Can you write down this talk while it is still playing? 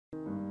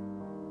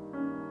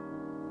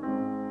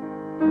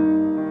Hi,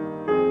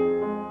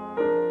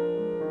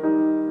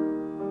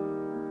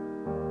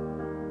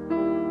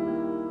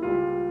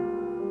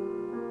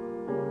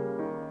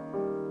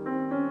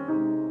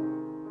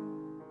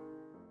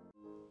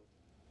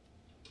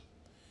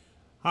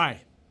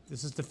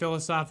 this is the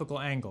Philosophical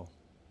Angle,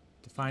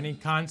 defining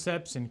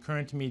concepts in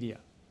current media.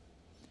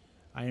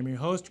 I am your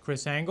host,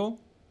 Chris Angle.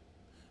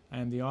 I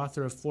am the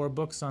author of 4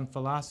 books on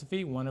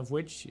philosophy, one of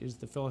which is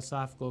The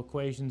Philosophical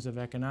Equations of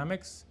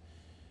Economics.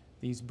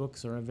 These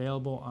books are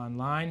available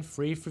online,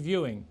 free for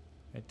viewing,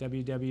 at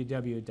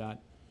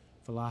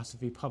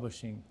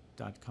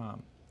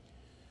www.philosophypublishing.com.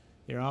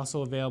 They are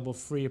also available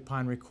free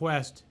upon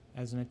request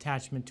as an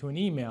attachment to an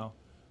email,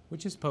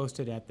 which is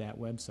posted at that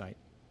website.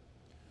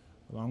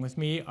 Along with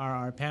me are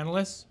our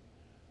panelists,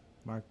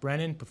 Mark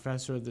Brennan,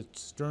 professor of the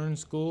Stern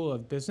School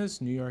of Business,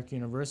 New York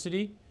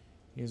University.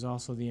 He is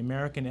also the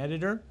American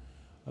editor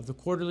of the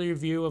Quarterly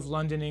Review of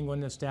London,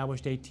 England,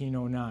 established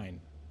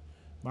 1809.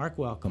 Mark,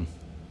 welcome.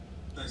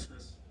 Thanks,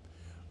 Chris.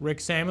 Rick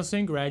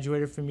Samuelson,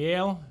 graduated from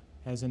Yale,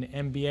 has an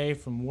MBA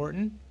from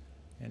Wharton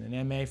and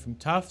an MA from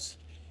Tufts.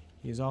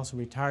 He is also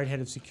retired head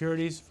of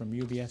securities from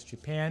UBS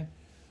Japan.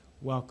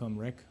 Welcome,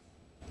 Rick.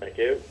 Thank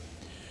you.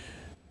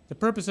 The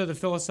purpose of the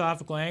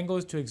Philosophical Angle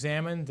is to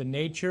examine the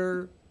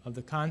nature of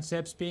the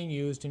concepts being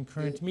used in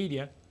current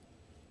media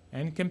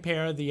and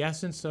compare the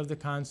essence of the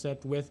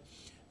concept with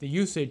the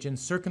usage and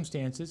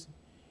circumstances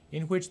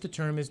in which the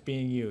term is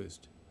being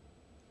used.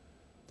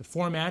 The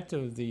format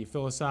of the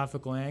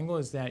Philosophical Angle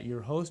is that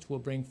your host will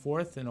bring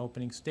forth an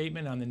opening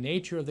statement on the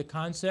nature of the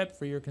concept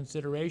for your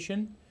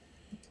consideration,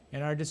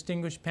 and our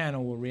distinguished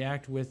panel will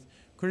react with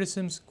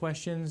criticisms,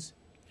 questions,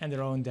 and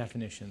their own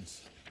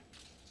definitions.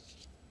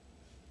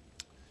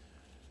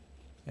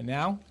 And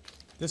now,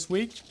 this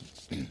week,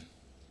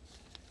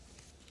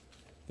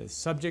 the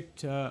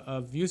subject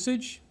of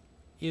usage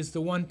is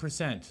the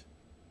 1%.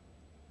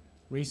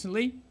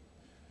 Recently,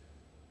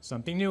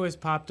 something new has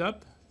popped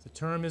up. The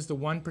term is the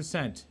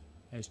 1%,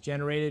 as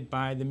generated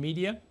by the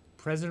media,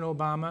 President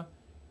Obama,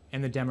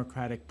 and the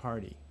Democratic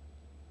Party.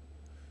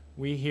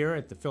 We here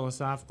at the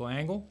Philosophical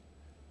Angle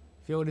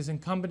feel it is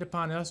incumbent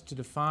upon us to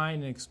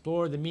define and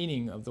explore the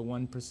meaning of the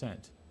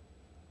 1%.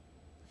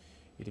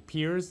 It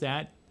appears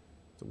that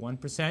the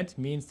 1%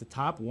 means the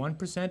top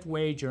 1%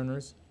 wage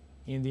earners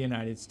in the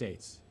United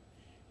States.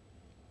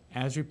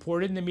 As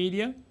reported in the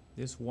media,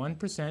 this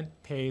 1%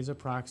 pays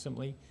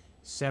approximately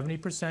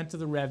 70% of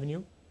the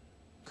revenue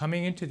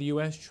coming into the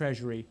US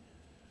Treasury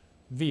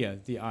via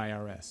the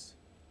I.R.S.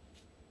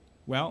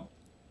 Well,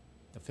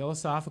 the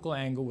Philosophical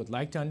Angle would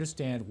like to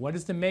understand what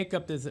is the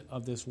makeup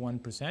of this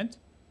 1%?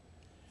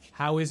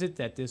 How is it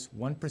that this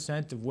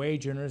 1% of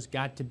wage earners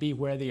got to be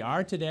where they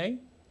are today?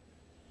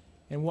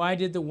 And why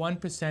did the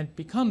 1%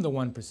 become the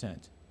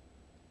 1%?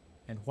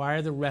 And why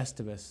are the rest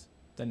of us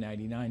the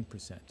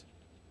 99%?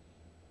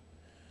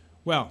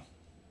 Well,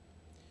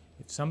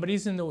 if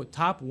somebody's in the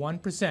top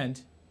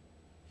 1%,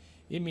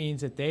 it means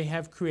that they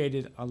have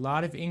created a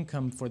lot of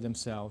income for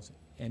themselves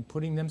and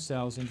putting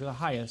themselves into the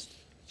highest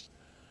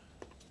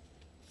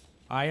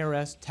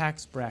I.R.S.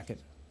 tax bracket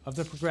of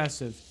the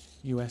progressive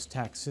U.S.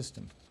 tax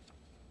system.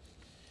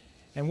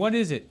 And what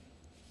is it?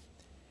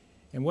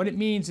 And what it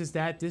means is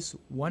that this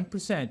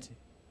 1%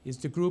 is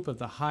the group of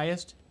the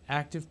highest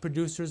active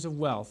producers of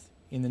wealth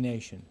in the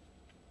nation.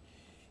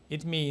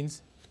 It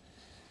means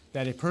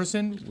that a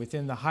person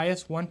within the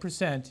highest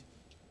 1%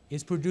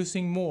 is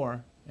producing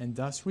more and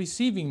thus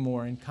receiving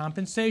more in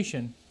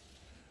compensation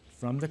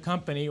from the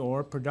company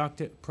or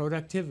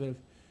productive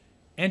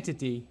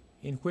entity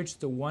in which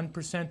the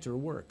 1%er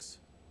works.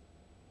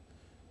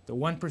 The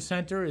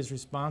 1%er is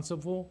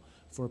responsible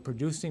for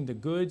producing the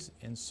goods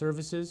and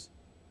services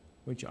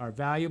which are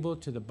valuable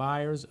to the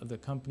buyers of the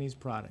company's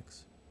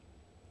products.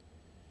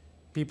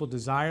 People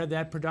desire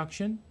that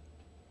production.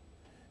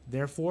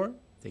 Therefore,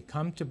 they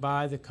come to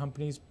buy the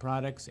company's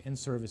products and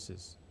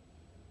services.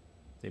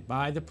 They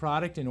buy the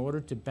product in order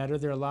to better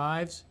their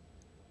lives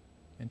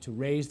and to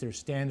raise their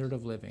standard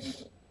of living.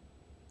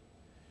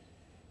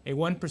 A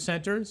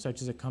 1%er,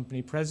 such as a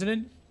company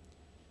president,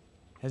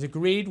 has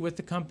agreed with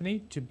the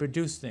company to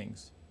produce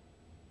things,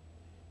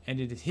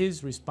 and it is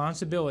his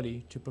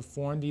responsibility to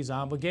perform these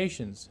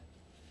obligations.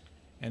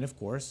 And of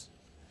course,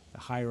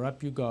 the higher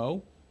up you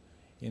go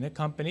in a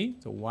company,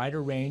 the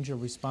wider range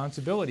of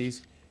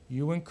responsibilities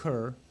you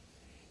incur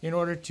in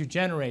order to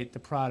generate the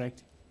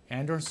product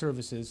and or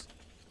services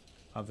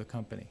of the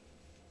company.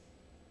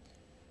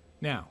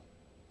 Now,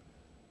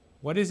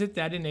 what is it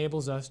that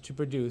enables us to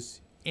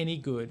produce any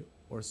good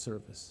or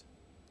service?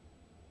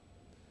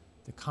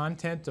 The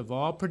content of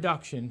all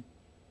production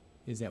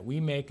is that we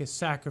make a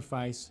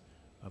sacrifice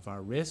of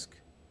our risk,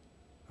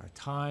 our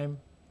time,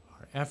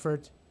 our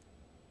effort,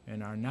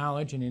 and our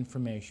knowledge and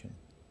information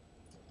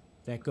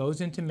that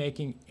goes into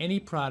making any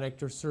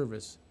product or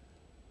service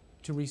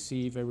to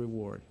receive a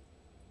reward.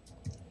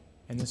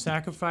 And the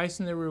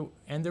sacrifice and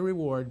the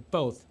reward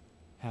both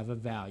have a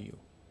value.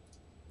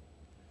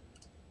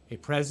 A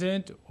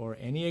president or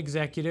any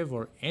executive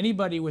or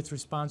anybody with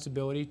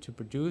responsibility to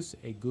produce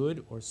a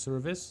good or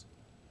service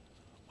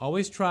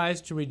always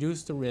tries to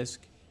reduce the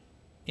risk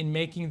in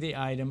making the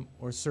item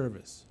or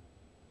service,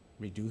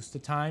 reduce the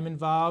time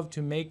involved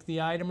to make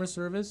the item or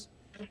service,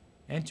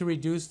 and to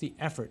reduce the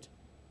effort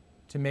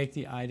to make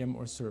the item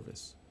or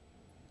service.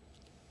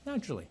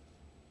 Naturally.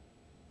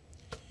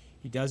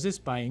 He does this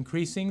by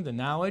increasing the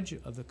knowledge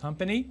of the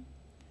company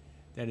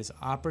that is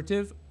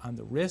operative on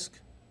the risk,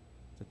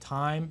 the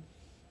time,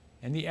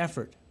 and the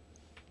effort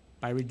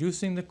by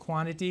reducing the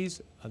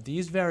quantities of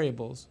these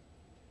variables,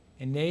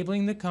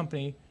 enabling the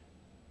company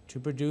to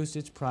produce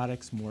its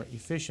products more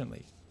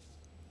efficiently.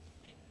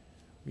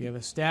 We have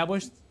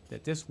established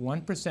that this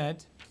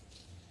 1%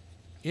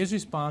 is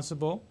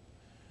responsible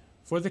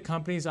for the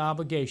company's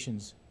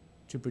obligations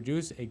to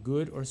produce a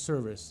good or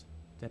service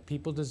that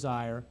people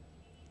desire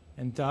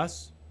and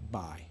thus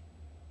buy.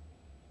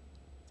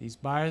 These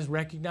buyers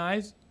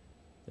recognize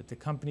that the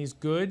company's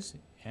goods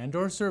and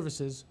or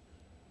services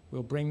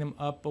will bring them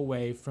up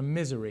away from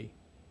misery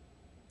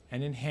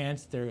and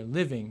enhance their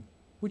living,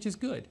 which is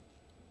good.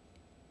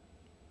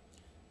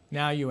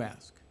 Now you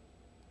ask,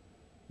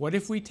 what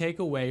if we take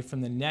away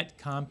from the net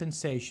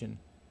compensation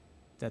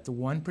that the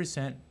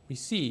 1%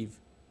 receive,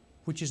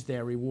 which is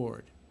their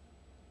reward?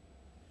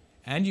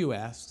 And you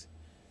ask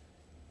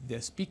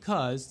this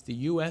because the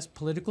U.S.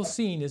 political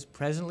scene is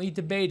presently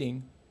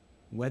debating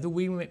whether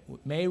we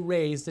may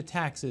raise the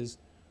taxes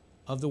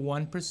of the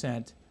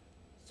 1%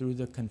 through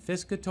the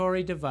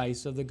confiscatory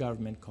device of the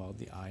government called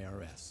the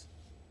I.R.S.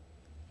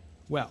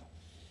 Well,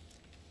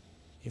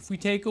 if we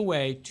take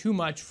away too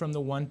much from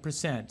the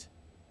 1%,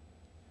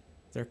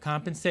 their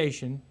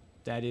compensation,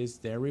 that is,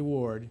 their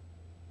reward,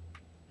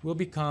 will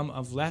become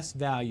of less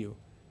value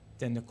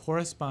than the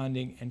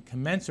corresponding and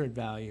commensurate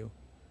value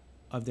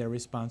of their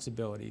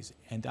responsibilities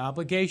and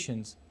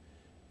obligations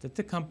that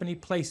the company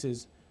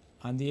places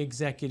on the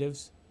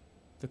executives,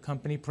 the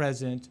company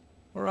president,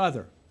 or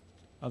other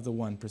of the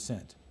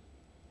 1%.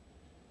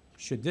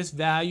 Should this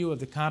value of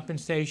the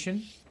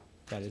compensation,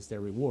 that is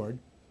their reward,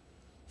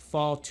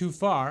 fall too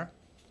far,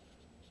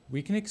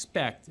 we can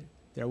expect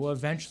there will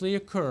eventually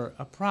occur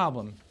a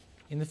problem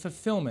in the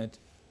fulfillment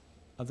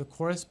of the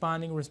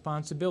corresponding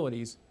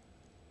responsibilities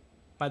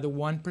by the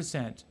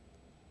 1%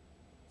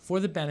 for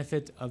the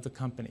benefit of the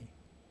company,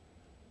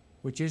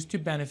 which is to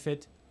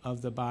benefit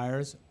of the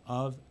buyers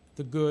of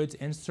the goods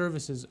and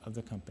services of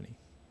the company,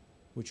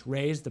 which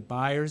raise the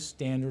buyer's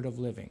standard of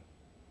living.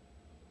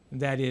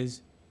 That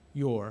is,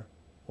 your,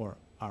 or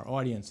our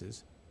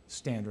audience's,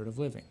 standard of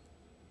living.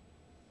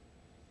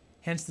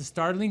 Hence, the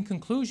startling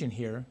conclusion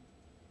here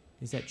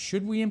is that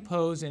should we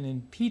impose an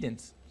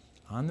impedance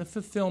on the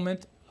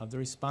fulfillment of the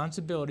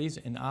responsibilities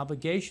and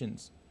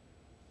obligations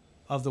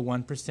of the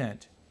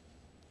 1%,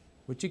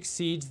 which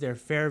exceeds their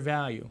fair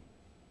value,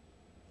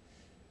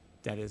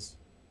 that is,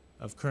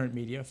 of current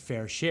media,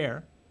 fair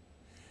share,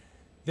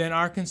 then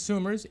our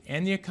consumers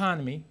and the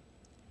economy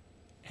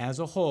as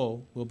a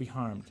whole will be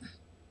harmed.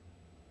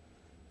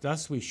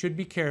 Thus, we should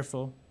be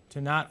careful to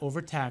not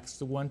overtax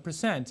the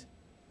 1%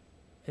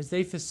 as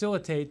they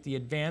facilitate the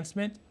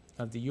advancement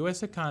of the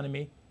U.S.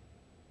 economy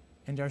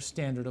and our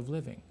standard of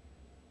living.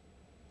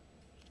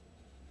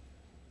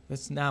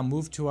 Let's now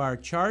move to our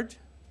chart.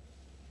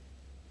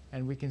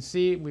 And we can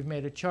see we've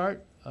made a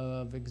chart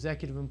of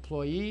executive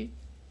employee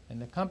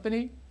and the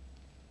company.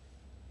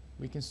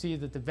 We can see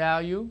that the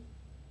value,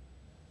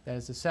 that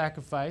is the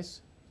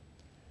sacrifice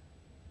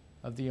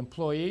of the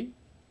employee.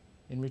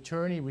 In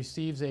return, he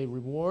receives a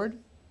reward,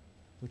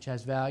 which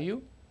has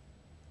value.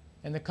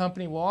 And the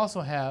company will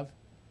also have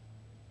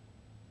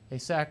a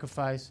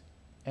sacrifice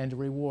and a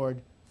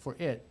reward for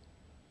it.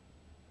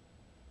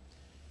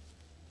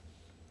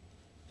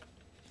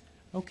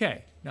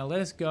 Okay, now let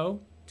us go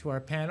to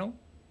our panel.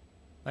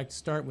 I'd like to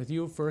start with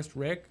you first,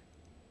 Rick,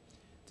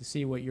 to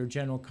see what your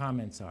general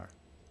comments are.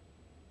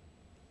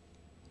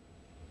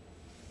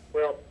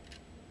 Well,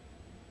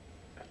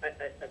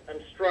 I'm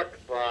struck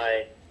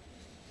by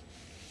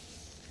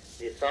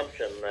the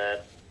assumption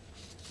that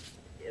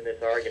in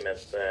this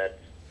argument that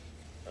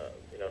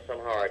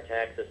somehow our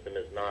tax system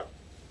is not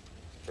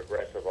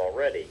progressive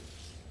already.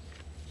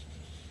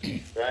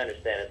 As I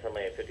understand it,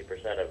 something like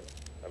 50% of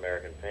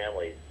American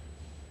families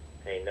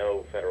pay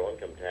no federal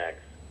income tax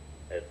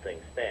as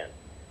things stand.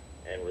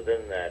 And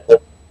within that 50%,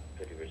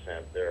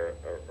 there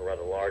are a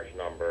rather large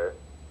number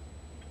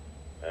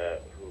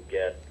who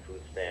get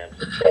food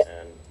stamps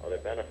and other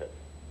benefits.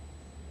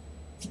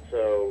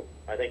 So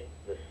I think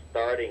the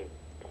starting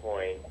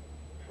point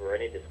for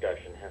any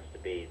discussion has to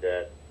be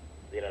that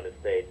the United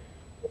States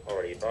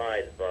already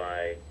abides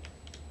by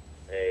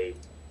a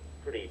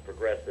pretty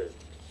progressive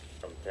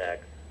income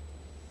tax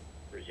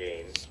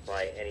regime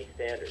by any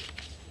standard.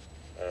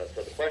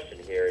 So the question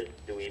here is,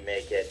 do we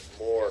make it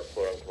more,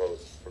 quote-unquote,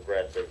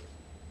 progressive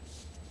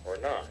or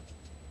not?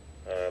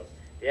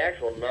 The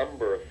actual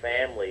number of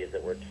families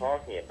that we're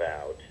talking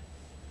about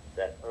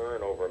that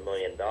earn over $1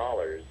 million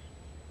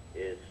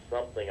is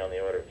something on the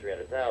order of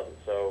 300,000.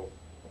 So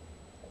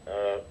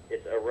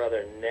it's a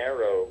rather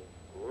narrow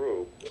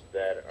group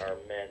that are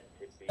meant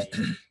to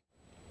be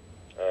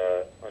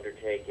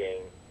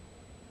undertaking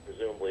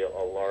presumably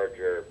a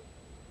larger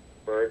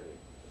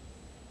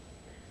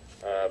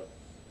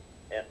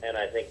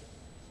think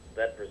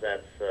that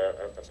presents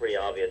a pretty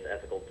obvious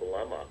ethical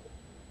dilemma.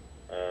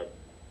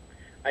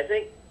 I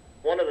think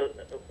one of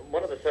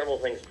the several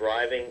things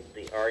driving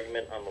the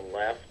argument on the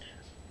left,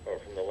 or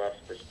from the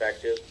left's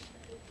perspective,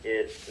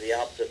 is the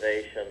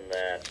observation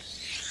that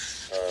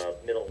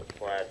middle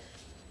class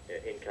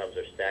incomes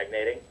are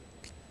stagnating,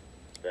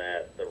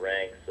 that the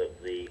ranks of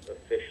the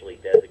officially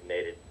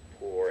designated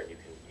poor, and you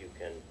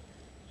can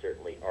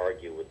certainly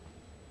argue with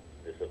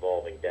this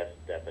evolving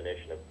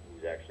definition of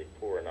who's actually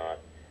poor or not,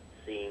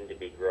 seem to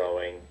be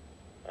growing,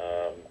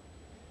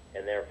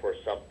 and therefore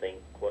something,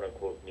 quote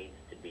unquote, needs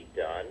to be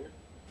done.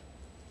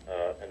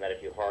 And that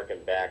if you hearken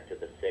back to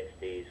the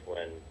 60s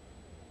when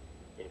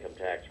income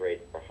tax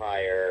rates were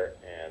higher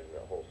and the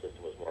whole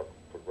system was more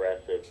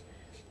progressive,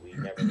 we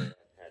nevertheless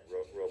had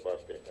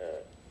robust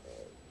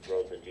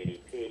growth in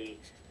GDP,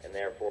 and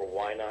therefore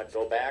why not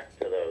go back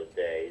to those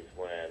days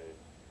when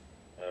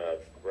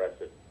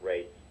progressive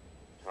rates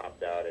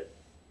topped out at,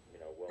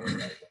 well over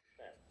 5%.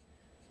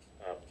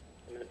 I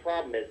mean, the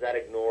problem is that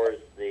ignores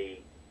the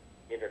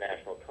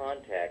international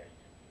context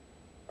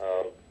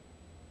of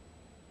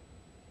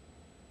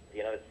the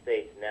United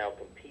States now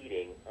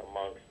competing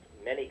amongst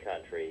many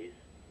countries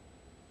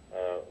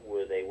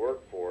with a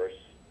workforce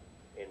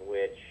in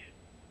which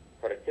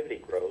productivity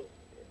growth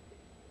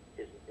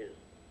is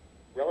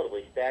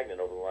relatively stagnant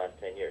over the last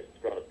 10 years.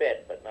 It's grown a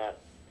bit, but not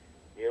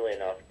nearly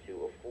enough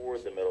to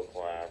afford the middle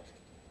class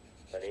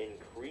an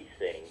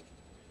increasing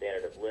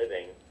standard of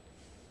living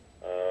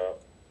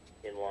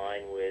in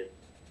line with,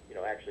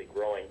 actually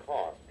growing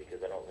costs,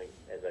 because I don't think,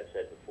 as I've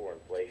said before,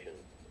 inflation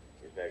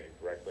is measured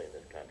correctly in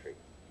this country.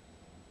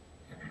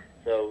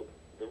 So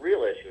the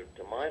real issue,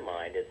 to my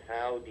mind, is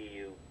how do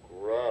you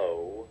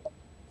grow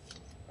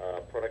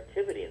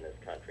productivity in this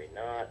country,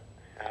 not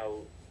how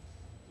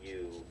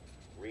you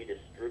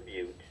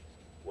redistribute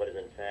what is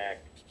in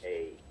fact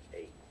a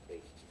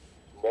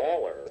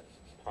smaller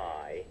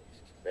pie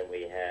than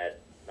we had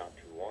not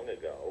too long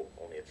ago,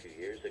 only a few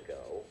years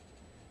ago,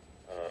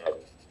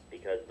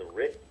 because the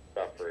rich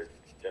suffered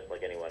just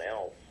like anyone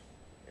else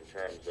in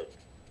terms of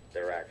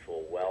their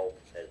actual wealth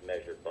as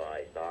measured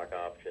by stock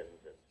options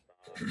and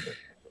stocks,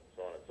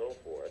 so on and so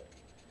forth.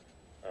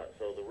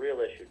 So the real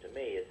issue to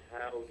me is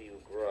how do you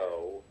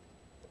grow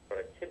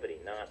productivity,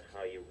 not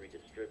how you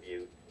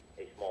redistribute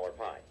a smaller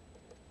pie.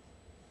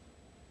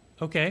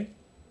 Okay,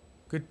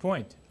 good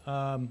point.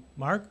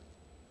 Mark?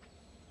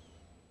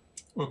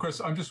 Well,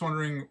 Chris, I'm just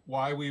wondering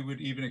why we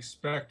would even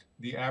expect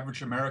the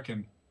average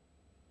American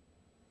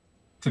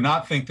to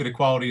not think that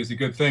equality is a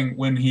good thing.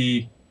 When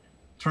he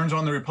turns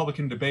on the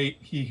Republican debate,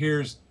 he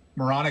hears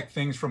moronic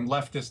things from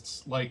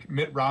leftists like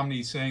Mitt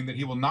Romney saying that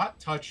he will not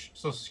touch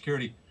Social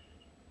Security,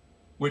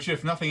 which,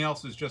 if nothing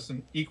else, is just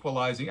an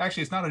equalizing.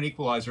 Actually, it's not an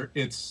equalizer.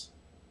 It's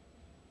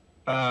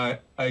a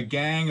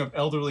gang of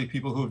elderly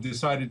people who have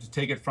decided to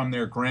take it from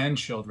their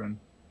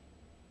grandchildren.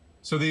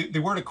 So the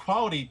word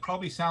equality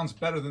probably sounds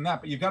better than that,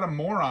 but you've got a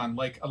moron,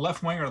 like a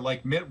left-winger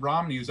like Mitt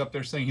Romney, who's up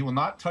there saying he will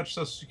not touch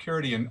Social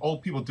Security, and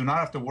old people do not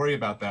have to worry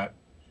about that.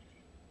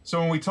 So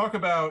when we talk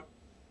about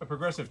a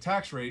progressive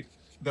tax rate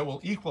that will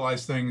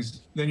equalize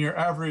things, then your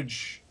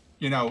average,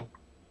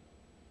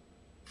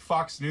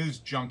 Fox News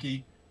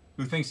junkie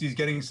who thinks he's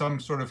getting some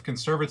sort of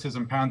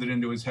conservatism pounded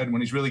into his head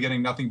when he's really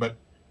getting nothing but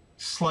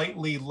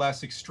slightly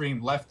less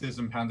extreme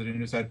leftism pounded into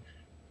his head.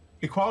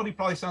 Equality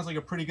probably sounds like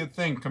a pretty good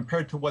thing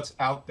compared to what's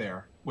out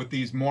there with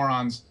these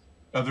morons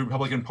of the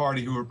Republican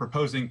Party who are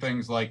proposing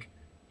things like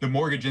the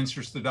mortgage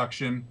interest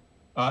deduction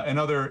and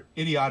other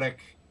idiotic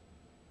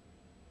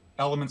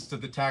elements to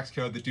the tax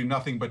code that do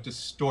nothing but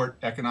distort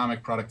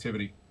economic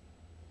productivity.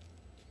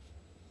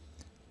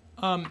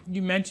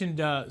 You mentioned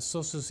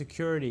Social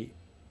Security.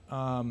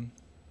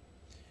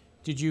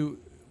 Did you?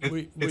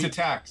 It's a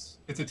tax.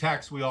 It's a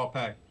tax we all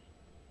pay.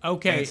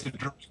 Okay.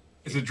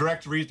 It's a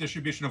direct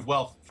redistribution of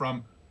wealth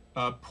from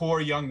poor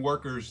young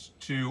workers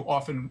to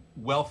often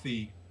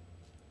wealthy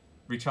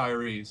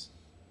retirees.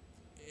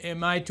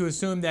 Am I to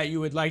assume that you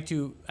would like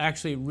to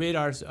actually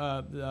rid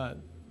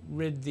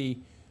the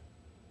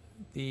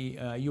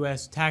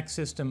U.S. tax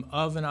system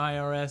of an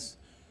I.R.S.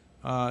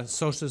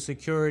 Social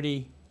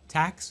Security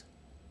tax?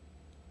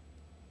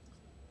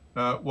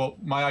 Well,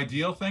 my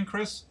ideal thing,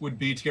 Chris, would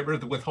be to get rid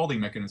of the withholding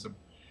mechanism.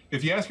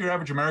 If you ask your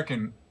average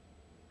American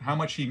how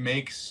much he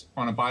makes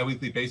on a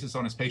biweekly basis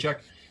on his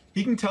paycheck,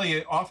 he can tell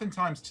you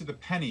oftentimes to the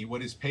penny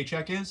what his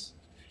paycheck is,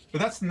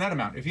 but that's the net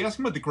amount. If you ask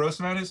him what the gross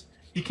amount is,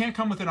 he can't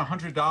come within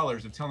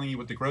 $100 of telling you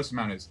what the gross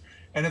amount is.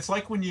 And it's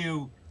like when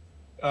you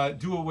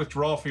do a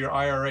withdrawal for your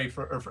IRA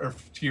or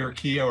to your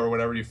Kia or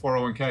whatever, your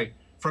 401k,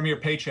 from your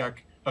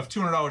paycheck of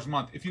 $200 a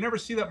month. If you never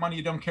see that money,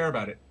 you don't care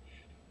about it.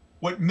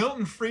 What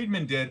Milton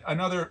Friedman did,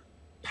 another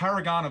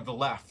paragon of the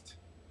left,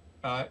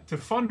 to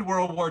fund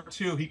World War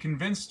II, he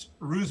convinced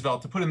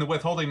Roosevelt to put in the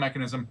withholding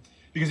mechanism,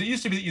 because it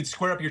used to be that you'd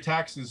square up your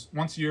taxes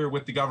once a year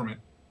with the government.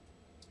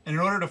 And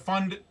in order to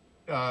fund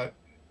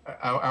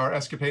our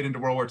escapade into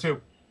World War II,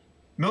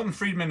 Milton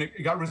Friedman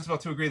got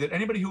Roosevelt to agree that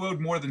anybody who owed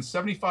more than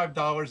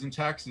 $75 in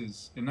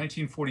taxes in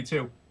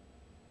 1942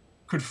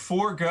 could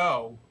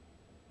forego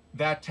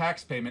that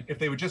tax payment if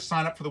they would just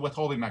sign up for the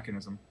withholding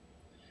mechanism.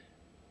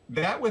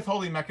 That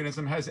withholding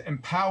mechanism has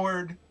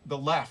empowered the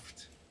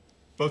left,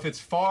 both its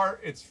far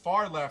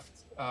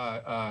left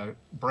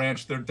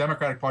branch, the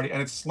Democratic Party,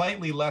 and its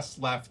slightly less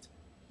left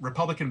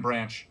Republican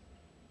branch,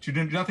 to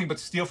do nothing but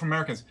steal from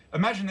Americans.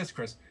 Imagine this,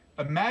 Chris.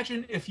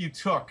 Imagine if you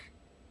took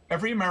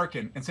every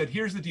American and said,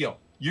 here's the deal.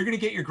 You're going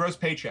to get your gross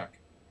paycheck.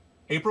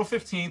 April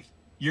 15th,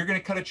 you're going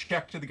to cut a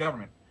check to the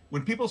government.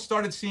 When people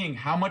started seeing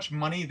how much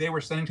money they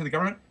were sending to the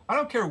government, I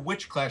don't care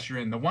which class you're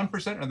in, the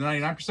 1% or the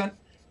 99%,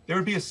 there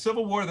would be a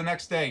civil war the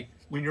next day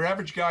when your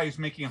average guy who's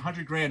making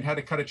 100 grand had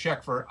to cut a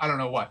check for, I don't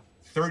know what,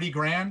 30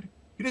 grand?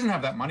 He doesn't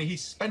have that money. He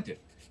spent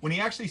it. When he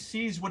actually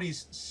sees what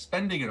he's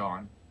spending it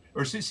on,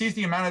 or sees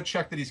the amount of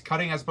check that he's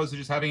cutting as opposed to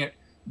just having it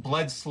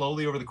bled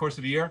slowly over the course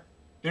of a year,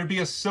 there'd be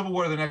a civil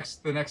war the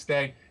next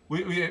day.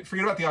 We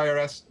forget about the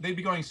IRS. They'd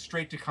be going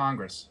straight to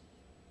Congress.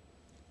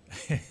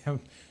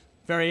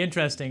 Very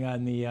interesting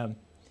on the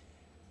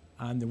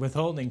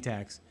withholding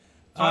tax.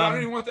 So I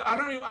don't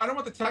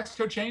want the tax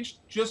code changed.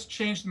 Just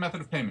change the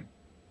method of payment.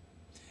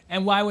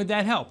 And why would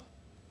that help?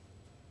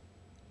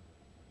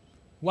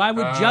 Why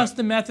would just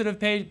the method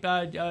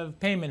of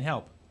payment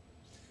help?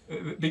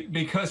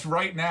 Because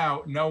right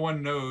now, no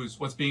one knows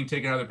what's being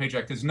taken out of their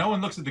paycheck. Because no one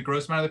looks at the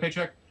gross amount of their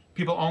paycheck.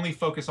 People only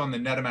focus on the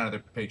net amount of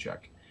their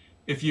paycheck.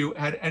 If you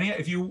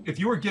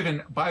were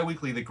given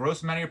biweekly the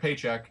gross amount of your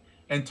paycheck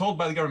and told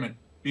by the government,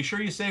 be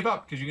sure you save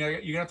up because you're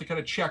gonna have to cut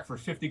a check for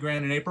 50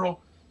 grand in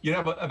April, you'd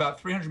have about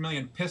 300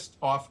 million pissed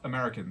off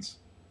Americans.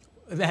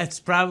 That's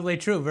probably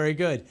true. Very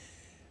good.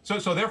 So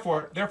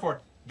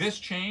therefore, this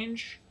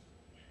change,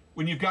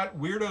 when you've got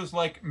weirdos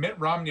like Mitt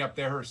Romney up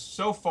there who are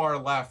so far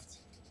left,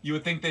 you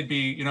would think they'd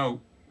be,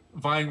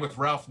 vying with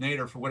Ralph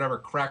Nader for whatever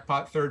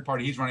crackpot third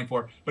party he's running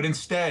for. But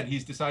instead,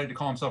 he's decided to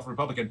call himself a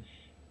Republican.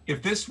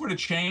 If this were to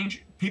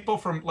change, people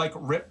from like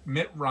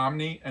Mitt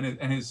Romney and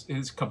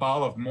his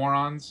cabal of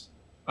morons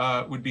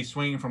would be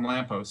swinging from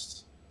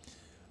lampposts.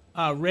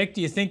 Rick,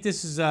 do you think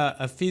this is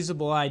a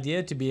feasible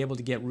idea to be able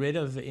to get rid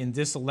of, in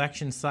this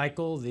election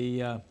cycle,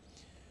 the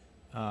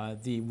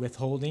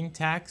withholding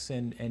tax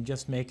and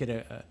just make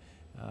it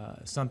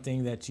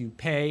something that you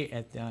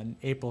pay on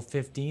April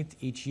 15th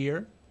each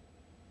year?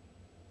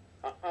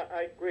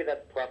 I agree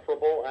that's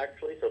preferable,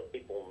 actually, so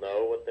people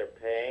know what they're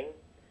paying.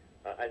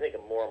 I think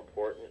a more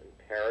important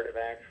imperative,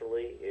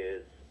 actually,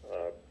 is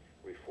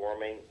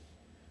reforming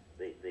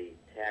the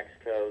tax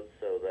code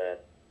so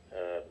that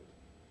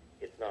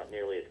it's not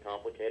nearly as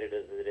complicated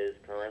as it is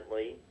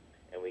currently,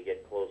 and we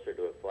get closer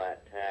to a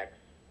flat tax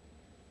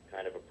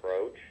kind of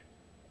approach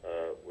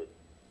with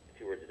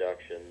fewer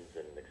deductions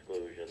and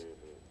exclusions and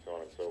so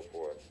on and so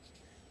forth.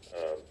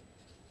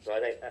 So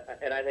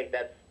I think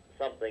that's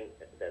something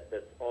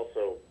that's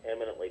also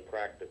eminently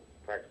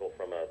practical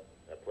from a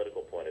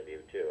political point of view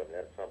too. I mean,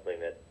 that's something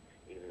that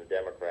even the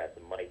Democrats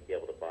might be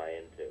able to buy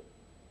into.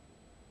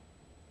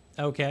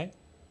 Okay.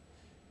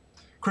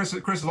 Chris,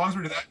 as long as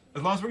we do that,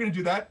 as long as we're going to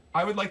do that,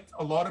 I would like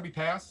a law to be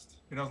passed.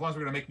 As long as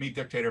we're going to make me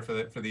dictator for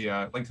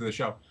the link to the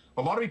show,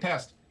 a law to be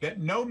passed that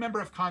no member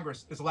of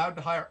Congress is allowed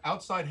to hire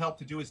outside help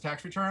to do his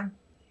tax return,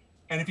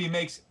 and if he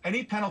makes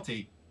any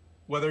penalty,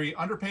 whether he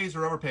underpays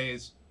or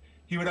overpays,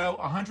 he would owe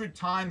 100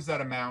 times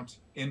that amount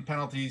in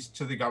penalties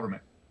to the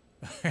government.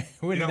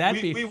 Wouldn't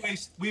that be?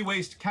 We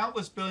waste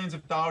countless billions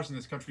of dollars in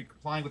this country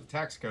complying with the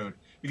tax code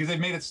because they've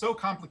made it so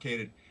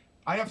complicated.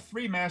 I have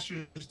 3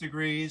 master's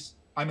degrees.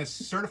 I'm a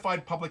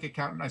certified public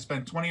accountant. I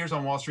spent 20 years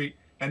on Wall Street,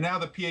 and now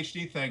the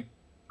PhD thing.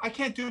 I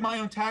can't do my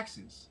own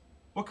taxes.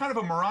 What kind of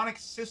a moronic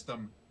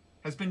system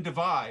has been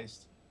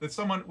devised that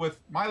someone with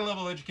my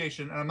level of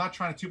education, and I'm not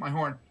trying to toot my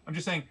horn, I'm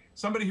just saying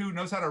somebody who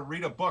knows how to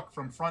read a book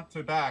from front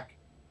to back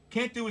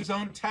can't do his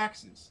own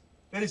taxes?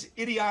 That is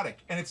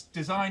idiotic, and it's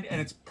designed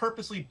and it's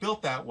purposely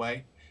built that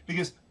way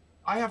because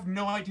I have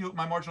no idea what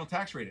my marginal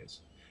tax rate is.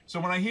 So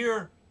when I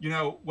hear,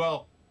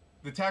 well,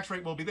 the tax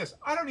rate will be this,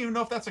 I don't even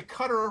know if that's a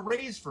cut or a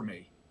raise for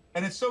me.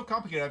 And it's so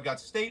complicated. I've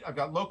got state, I've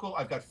got local,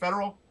 I've got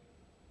federal.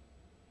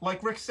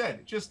 Like Rick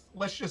said,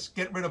 let's just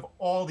get rid of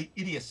all the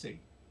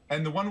idiocy.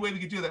 And the one way we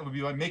could do that would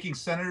be by making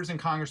senators and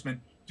congressmen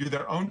do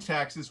their own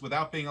taxes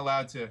without being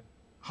allowed to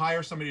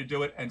hire somebody to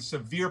do it, and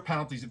severe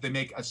penalties if they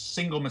make a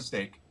single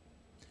mistake.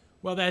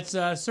 Well, that's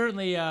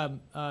certainly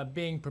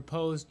being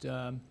proposed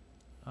in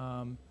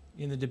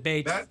the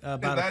debate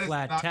about a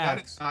flat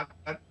tax.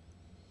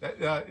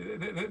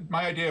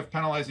 My idea of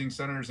penalizing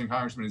senators and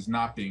congressmen is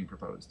not being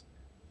proposed.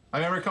 I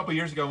remember a couple of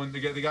years ago when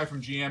the guy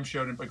from GM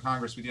showed up in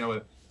Congress with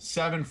a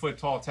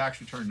 7-foot-tall tax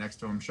return next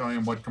to him, showing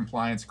him what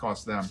compliance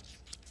costs them.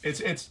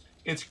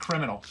 It's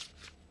criminal.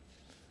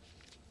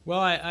 Well,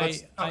 I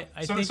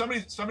think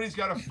somebody's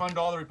got to fund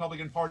all the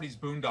Republican Party's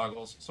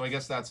boondoggles, so I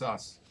guess that's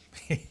us.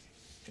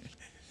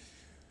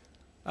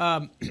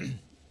 I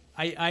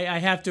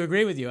have to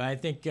agree with you. I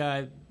think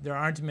there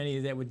aren't many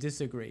that would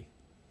disagree.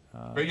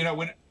 But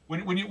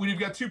when you've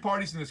got 2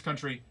 parties in this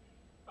country,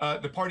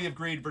 the party of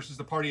greed versus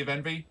the party of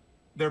envy,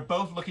 they're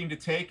both looking to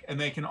take, and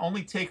they can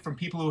only take from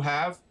people who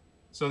have.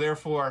 So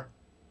therefore,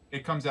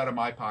 it comes out of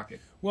my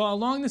pocket. Well,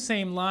 along the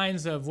same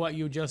lines of what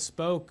you just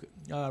spoke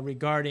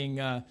regarding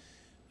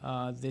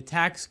the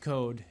tax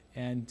code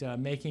and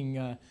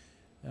making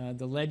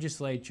the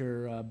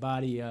legislature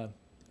body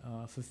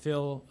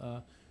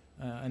fulfill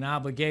an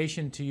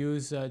obligation to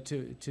use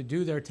to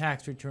do their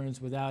tax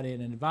returns without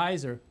an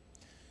advisor.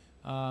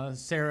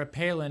 Sarah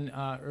Palin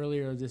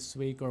earlier this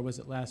week, or was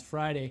it last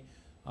Friday,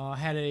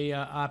 had a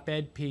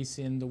op-ed piece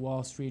in the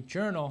Wall Street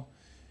Journal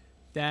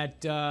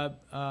that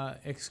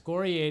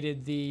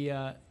excoriated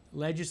the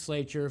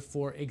legislature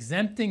for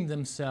exempting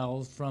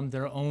themselves from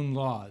their own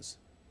laws.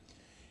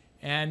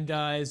 And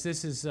as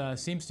this is,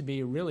 seems to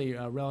be really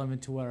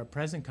relevant to our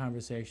present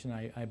conversation,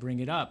 I bring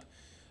it up.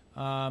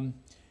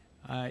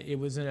 It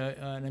was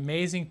an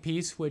amazing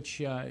piece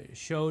which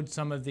showed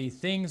some of the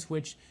things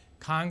which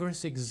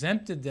Congress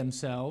exempted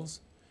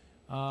themselves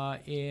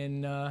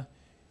in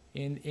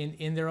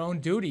their own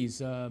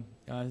duties. Yeah,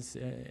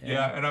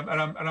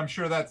 and I'm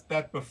sure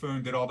that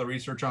buffoon did all the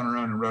research on her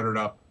own and wrote it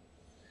up.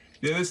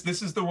 Yeah,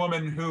 this is the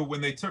woman who,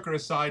 when they took her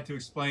aside to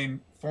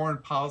explain foreign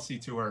policy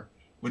to her,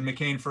 when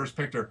McCain first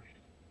picked her,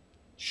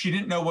 she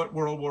didn't know what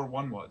World War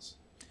I was.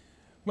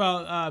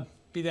 Well,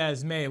 be that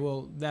as may,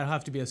 well, that'll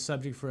have to be a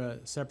subject for a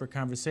separate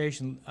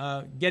conversation.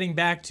 Getting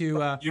back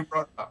to you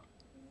brought it up.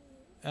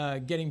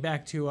 Getting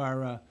back to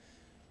our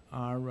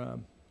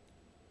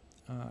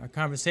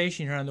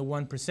conversation here on the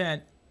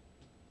 1%.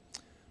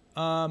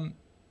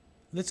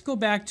 Let's go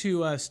back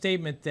to a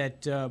statement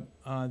that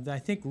I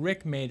think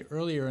Rick made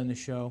earlier in the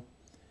show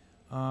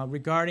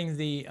regarding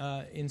the,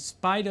 in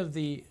spite of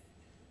the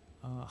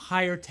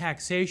higher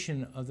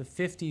taxation of the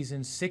 50s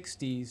and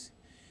 60s,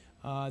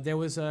 there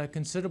was a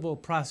considerable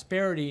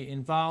prosperity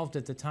involved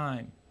at the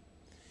time.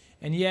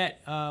 And yet,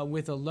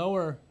 with a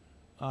lower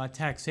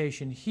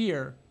taxation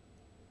here,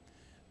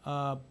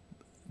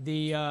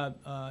 we are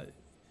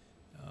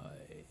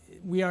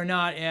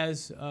not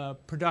as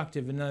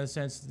productive. In another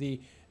sense,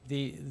 the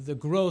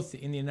growth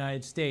in the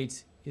United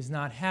States is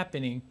not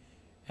happening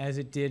as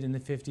it did in the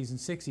 50s and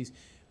 60s.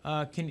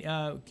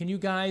 Can you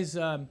guys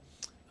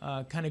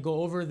kind of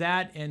go over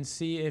that and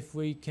see if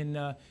we can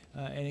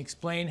and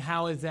explain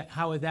how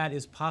that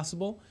is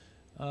possible?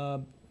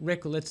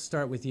 Rick, let's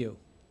start with you.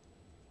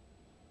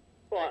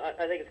 Well,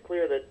 I think it's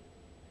clear that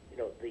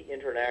the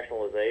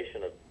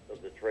internationalization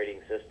of the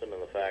trading system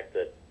and the fact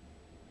that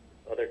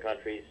other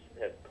countries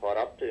have caught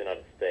up to the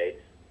United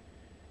States.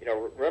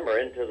 Remember,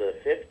 into the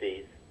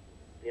 50s,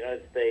 the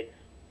United States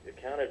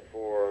accounted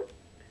for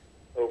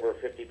over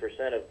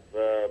 50% of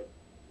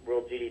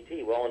world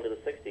GDP, well into the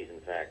 60s,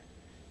 in fact.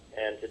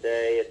 And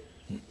today, it's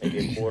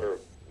maybe a quarter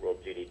of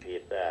world GDP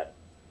at that.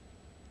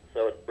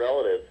 So its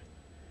relative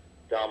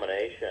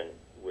domination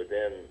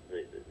within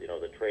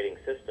the trading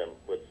system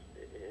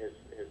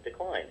has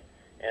declined.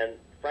 And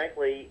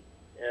frankly,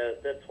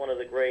 that's one of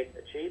the great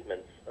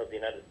achievements of the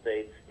United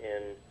States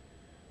in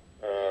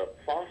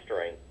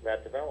fostering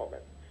that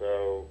development.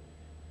 So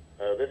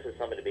this is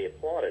something to be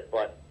applauded.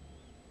 But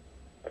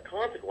a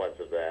consequence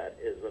of that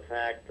is the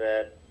fact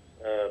that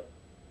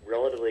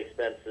relatively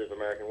expensive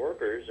American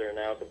workers are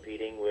now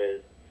competing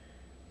with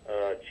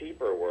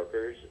cheaper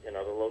workers in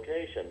other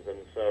locations. And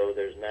so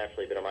there's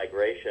naturally been a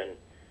migration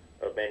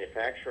of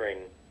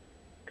manufacturing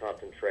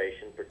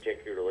concentration,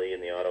 particularly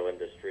in the auto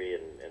industry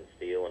and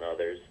steel and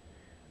others,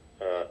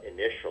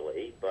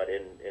 initially, but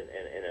in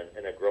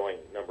a growing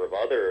number of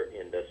other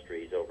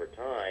industries over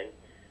time,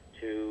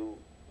 to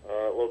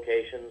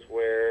locations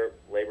where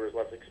labor is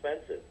less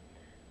expensive.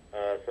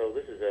 So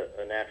this is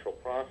a natural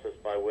process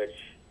by which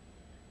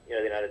the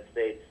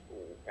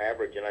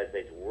average United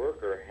States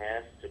worker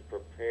has to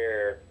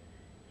prepare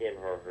him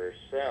or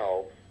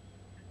herself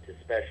to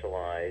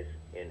specialize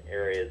in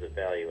areas of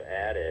value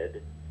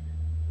added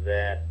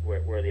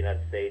where the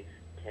United States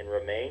can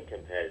remain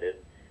competitive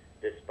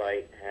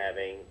despite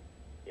having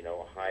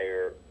a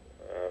higher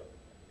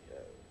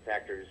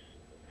factor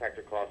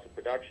cost of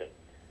production.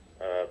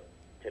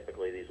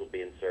 Typically, these will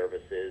be in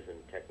services and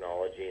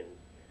technology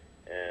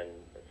and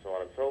so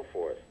on and so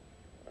forth.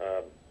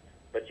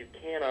 But you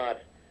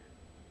cannot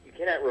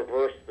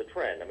reverse the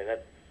trend. I mean,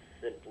 that's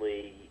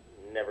simply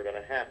never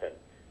going to happen.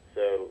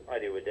 So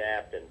either you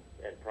adapt and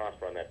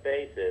prosper on that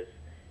basis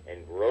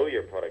and grow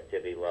your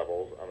productivity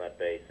levels on that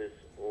basis,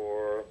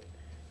 or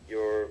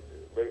your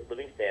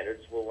living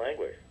standards will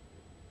languish.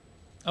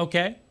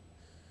 Okay.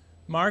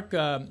 Mark,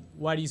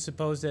 why do you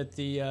suppose that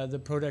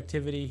the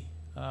productivity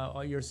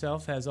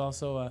yourself has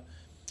also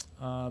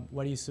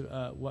what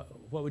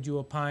would you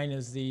opine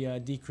as the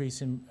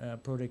decrease in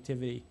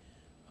productivity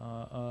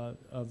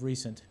of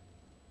recent?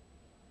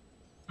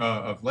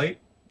 Of late?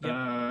 Yep.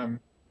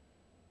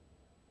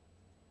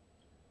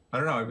 I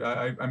don't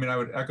know. I mean, I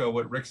would echo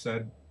what Rick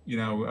said.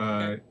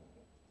 Okay.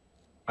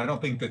 I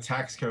don't think the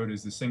tax code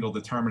is the single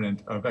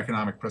determinant of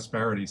economic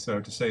prosperity. So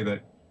to say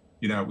that,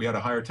 we had a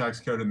higher tax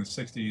code in the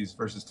 60s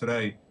versus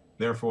today,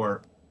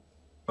 therefore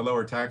a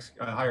higher tax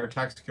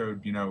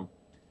code,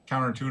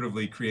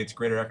 counterintuitively creates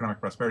greater economic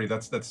prosperity.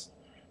 That's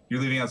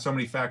you're leaving out so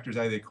many factors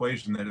out of the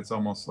equation that it's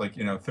almost like,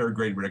 third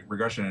grade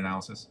regression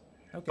analysis.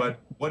 Okay. But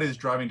what is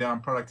driving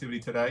down productivity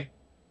today?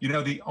 You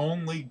know, the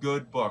only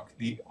good book,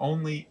 the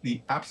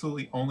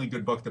absolutely only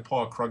good book that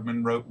Paul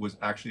Krugman wrote was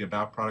actually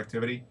about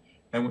productivity.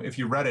 And if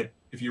you read it,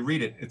 he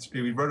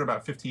wrote it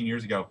about 15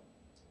 years ago.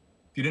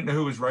 If you didn't know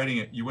who was writing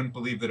it, you wouldn't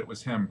believe that it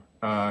was him.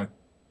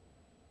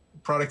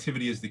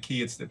 Productivity is the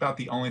key. It's about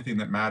the only thing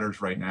that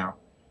matters right now.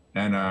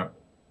 And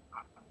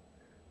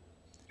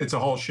it's a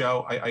whole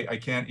show. I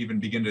can't even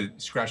begin to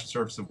scratch the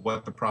surface of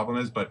what the problem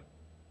is, but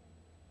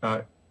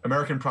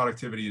American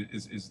productivity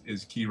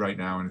is key right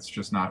now, and it's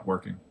just not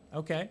working.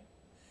 Okay.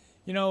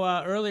 You know,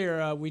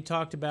 earlier we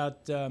talked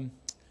about the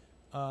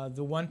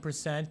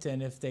 1%,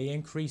 and if they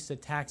increase the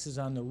taxes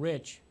on the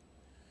rich,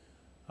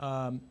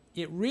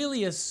 it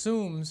really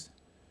assumes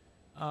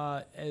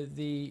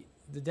the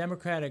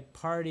Democratic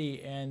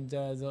Party and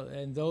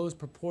those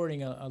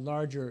purporting a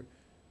larger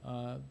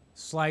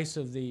slice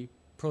of the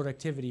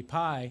productivity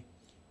pie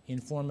in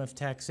form of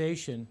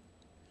taxation.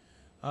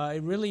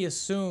 It really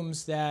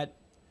assumes that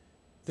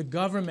the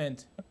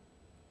government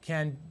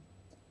can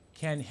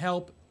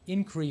help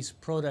increase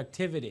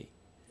productivity.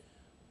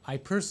 I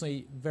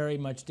personally very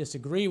much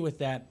disagree with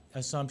that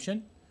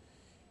assumption,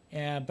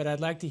 but I'd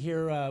like to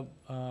hear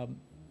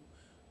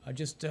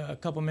just a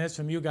couple minutes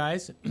from you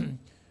guys.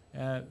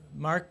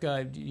 Mark,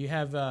 do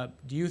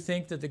you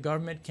think that the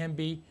government can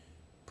be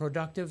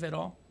productive at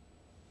all?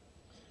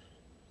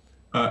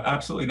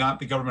 Absolutely not.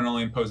 The government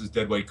only imposes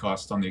deadweight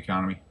costs on the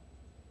economy.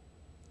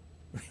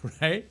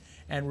 Right.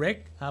 And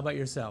Rick, how about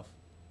yourself?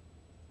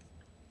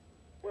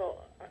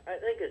 Well, I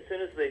think as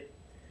soon as the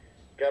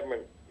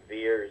government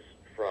veers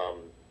from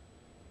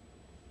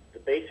the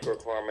basic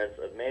requirements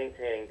of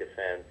maintaining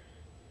defense,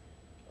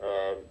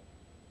 a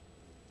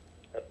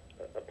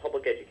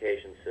public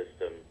education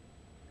system,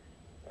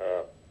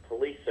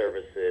 police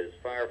services,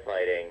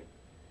 firefighting,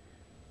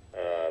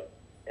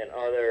 and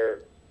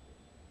other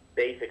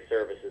basic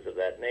services of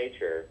that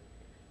nature,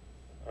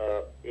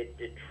 it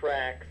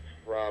detracts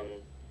from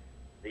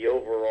the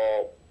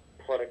overall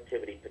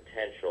productivity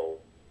potential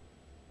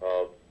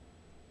of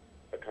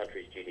a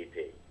country's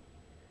GDP.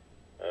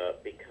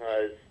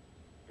 Because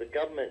the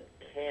government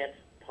can't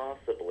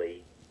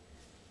possibly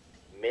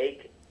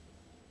make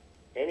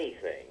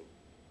anything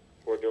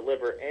or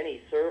deliver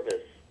any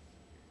service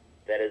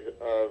that is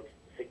of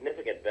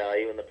significant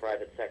value in the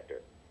private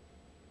sector.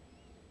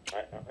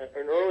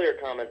 In earlier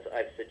comments,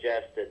 I've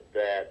suggested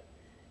that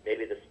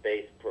maybe the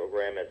space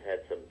program has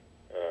had some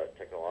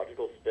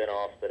technological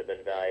spin-offs that have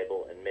been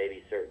valuable, and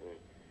maybe certain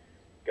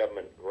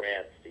government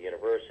grants to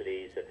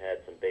universities have had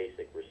some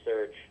basic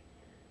research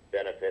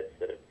benefits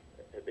that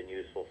have been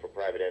useful for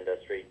private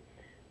industry.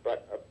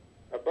 But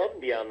above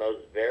and beyond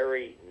those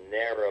very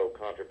narrow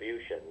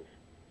contributions,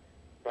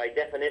 by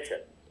definition,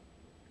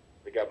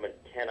 the government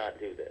cannot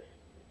do this.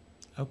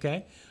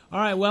 Okay. All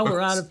right. Well,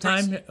 we're out of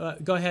time.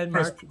 Go ahead,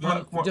 Mark.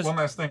 Chris, one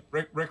last thing.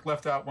 Rick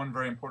left out one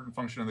very important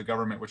function of the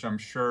government, which I'm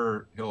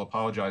sure he'll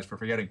apologize for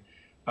forgetting.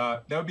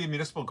 That would be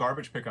municipal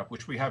garbage pickup,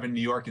 which we have in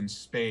New York in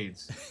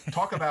spades.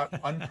 Talk about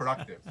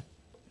unproductive.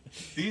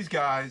 These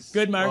guys.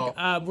 Good, Mark.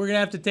 Well, we're gonna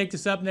have to take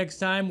this up next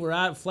time.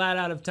 We're flat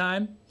out of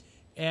time,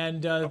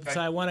 and okay. So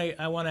I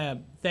want to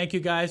thank you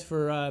guys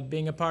for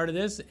being a part of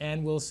this,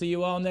 and we'll see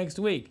you all next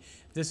week.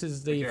 This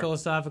is the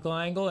Philosophical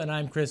Angle, and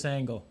I'm Chris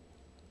Angle.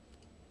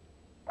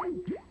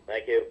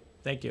 Thank you.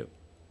 Thank you.